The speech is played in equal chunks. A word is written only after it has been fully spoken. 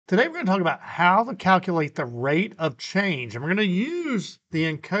Today we're going to talk about how to calculate the rate of change, and we're going to use the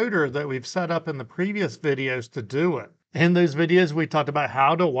encoder that we've set up in the previous videos to do it. In those videos, we talked about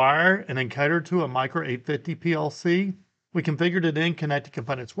how to wire an encoder to a Micro850 PLC. We configured it in Connected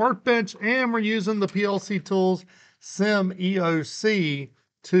Components Workbench, and we're using the PLC tools Sim EOC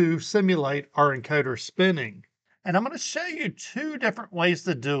to simulate our encoder spinning. And I'm going to show you two different ways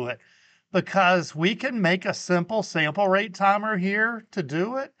to do it, because we can make a simple sample rate timer here to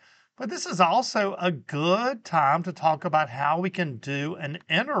do it. But this is also a good time to talk about how we can do an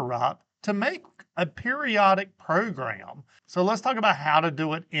interrupt to make a periodic program. So let's talk about how to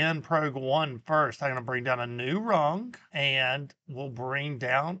do it in Prog 1 first. I'm going to bring down a new rung, and we'll bring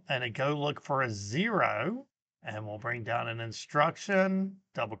down and go look for a 0. And we'll bring down an instruction,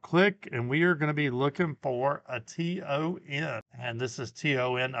 double click, and we are going to be looking for a TON. And this is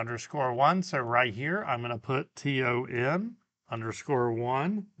TON_1. So right here, I'm going to put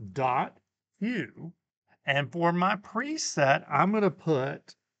TON_1 dot Q. And for my preset, I'm going to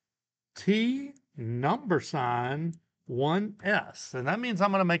put T #1S. And that means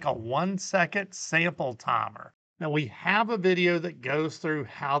I'm going to make a 1-second sample timer. Now we have a video that goes through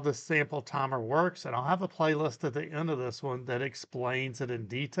how the sample timer works, and I'll have a playlist at the end of this one that explains it in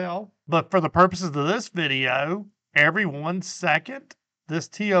detail. But for the purposes of this video, every 1 second, this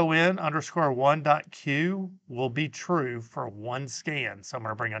TON_1.Q will be true for 1 scan. So I'm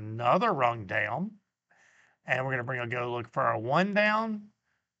going to bring another rung down, and we're going to bring a go look for our 1 down,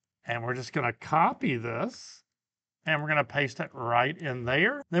 and we're just going to copy this. And we're going to paste it right in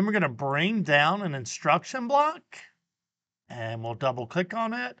there. Then we're going to bring down an instruction block, and we'll double click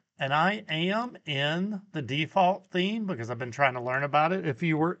on it. And I am in the default theme because I've been trying to learn about it. If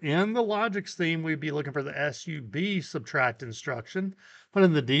you were in the Logix theme, we'd be looking for the SUB subtract instruction. But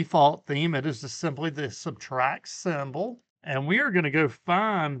in the default theme, it is just simply the subtract symbol. And we are going to go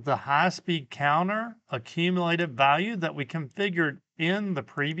find the high-speed counter accumulated value that we configured in the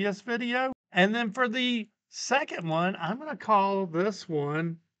previous video. And then for the second one, I'm going to call this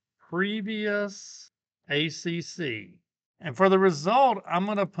one previous ACC. And for the result, I'm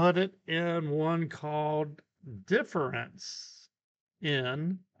going to put it in one called difference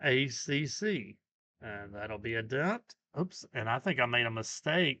in ACC. And that'll be a dent. Oops, and I think I made a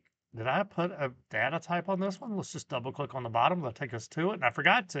mistake. Did I put a data type on this one? Let's just double click on the bottom. That'll take us to it. And I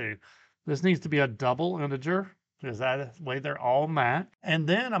forgot to. This needs to be a double integer, because that way they're all matched. And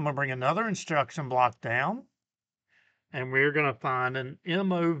then I'm going to bring another instruction block down, and we're going to find an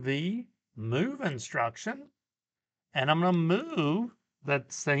MOV move instruction, and I'm going to move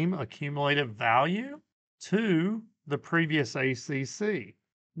that same accumulated value to the previous ACC.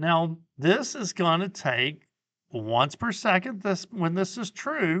 Now, this is going to take once per second when this is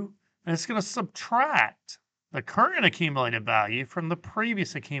true, and it's going to subtract the current accumulated value from the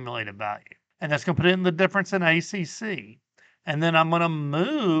previous accumulated value. And that's going to put it in the difference in ACC. And then I'm going to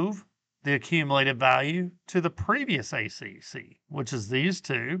move the accumulated value to the previous ACC, which is these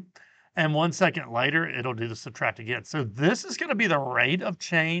two. And 1 second later, it'll do the subtract again. So this is going to be the rate of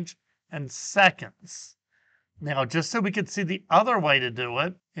change in seconds. Now, just so we can see the other way to do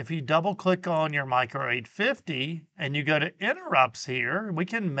it, if you double click on your Micro850 and you go to interrupts here, we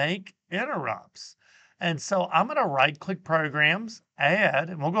can make interrupts. And so I'm going to right click programs, add,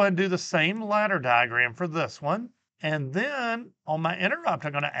 and we'll go ahead and do the same ladder diagram for this one. And then on my interrupt,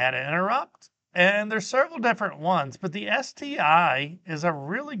 I'm going to add an interrupt. And there's several different ones, but the STI is a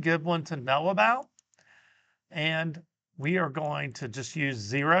really good one to know about. And we are going to just use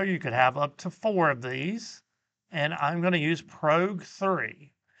 0. You could have up to 4 of these. And I'm going to use Prog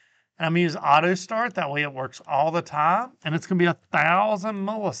 3. And I'm going to use auto start. That way it works all the time. And it's going to be 1,000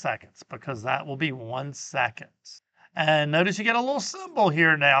 milliseconds because that will be 1 second. And notice you get a little symbol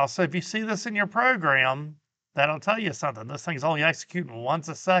here now. So if you see this in your program, that'll tell you something. This thing's only executing once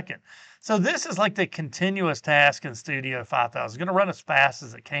a second. So this is like the continuous task in Studio 5000. It's going to run as fast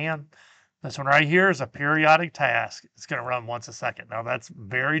as it can. This one right here is a periodic task. It's going to run once a second. Now that's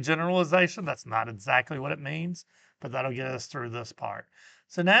very generalization. That's not exactly what it means, but that'll get us through this part.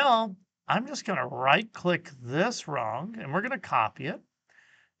 So now I'm just going to right click this rung, and we're going to copy it.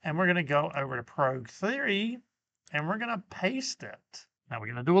 And we're going to go over to Prog 3, and we're going to paste it. Now we're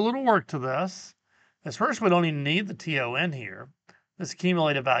going to do a little work to this. As first, we don't even need the TON here. This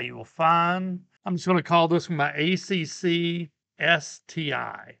accumulated value will find. I'm just going to call this one my ACC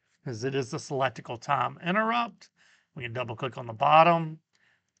STI, because it is the selectical time interrupt. We can double click on the bottom,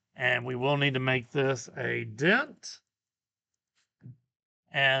 and we will need to make this a dent.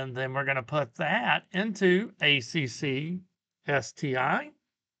 And then we're going to put that into ACC STI.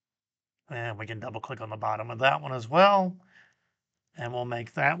 And we can double click on the bottom of that one as well. and we'll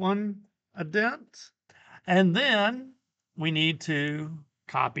make that one a dent. And then we need to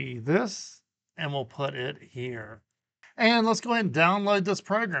copy this and we'll put it here. And let's go ahead and download this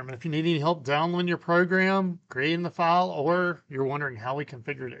program. And if you need any help downloading your program, creating the file, or you're wondering how we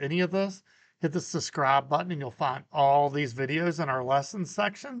configured any of this, hit the subscribe button and you'll find all these videos in our lessons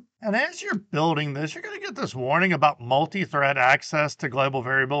section. And as you're building this, you're going to get this warning about multi-thread access to global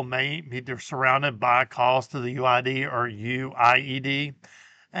variable may be surrounded by calls to the UID or UIED.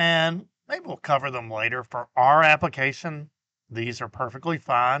 And maybe we'll cover them later. For our application, these are perfectly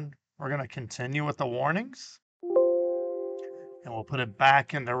fine. We're going to continue with the warnings. And we'll put it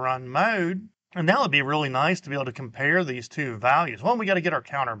back into run mode. And now it'd be really nice to be able to compare these two values. Well, we got to get our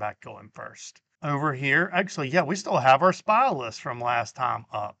counter back going first. Over here, actually, yeah, we still have our SPY list from last time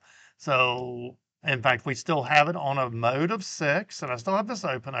up. So, in fact, we still have it on a mode of 6, and I still have this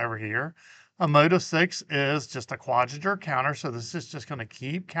open over here. A mode of 6 is just a quadrature counter, so this is just going to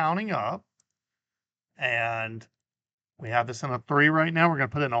keep counting up. And we have this in a 3 right now. We're going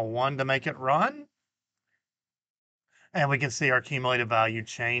to put it in a 1 to make it run. And we can see our cumulative value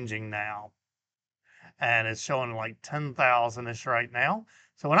changing now. And it's showing like 10,000-ish right now.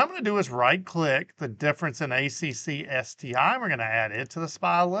 So what I'm going to do is right-click the difference in ACC STI. We're going to add it to the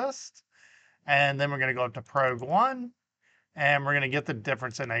SPY list. And then we're going to go up to Prog 1. And we're going to get the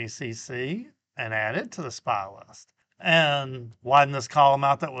difference in ACC and add it to the SPY list. And widen this column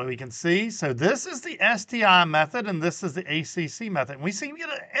out that way we can see. So this is the STI method and this is the ACC method. And we seem to get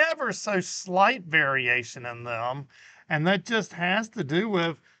an ever so slight variation in them. And that just has to do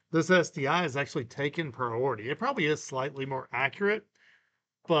with this STI is actually taken priority. It probably is slightly more accurate,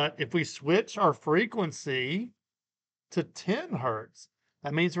 but if we switch our frequency to 10 hertz,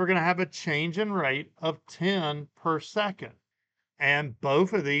 that means we're going to have a change in rate of 10 per second. And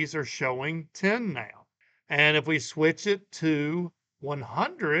both of these are showing 10 now. And if we switch it to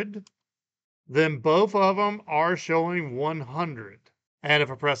 100, then both of them are showing 100. And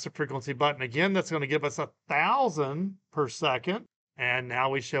if I press the frequency button again, that's going to give us 1,000 per second. And now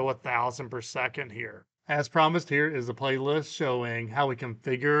we show 1,000 per second here. As promised, here is a playlist showing how we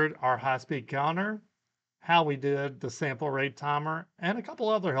configured our high-speed counter, how we did the sample rate timer, and a couple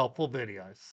other helpful videos.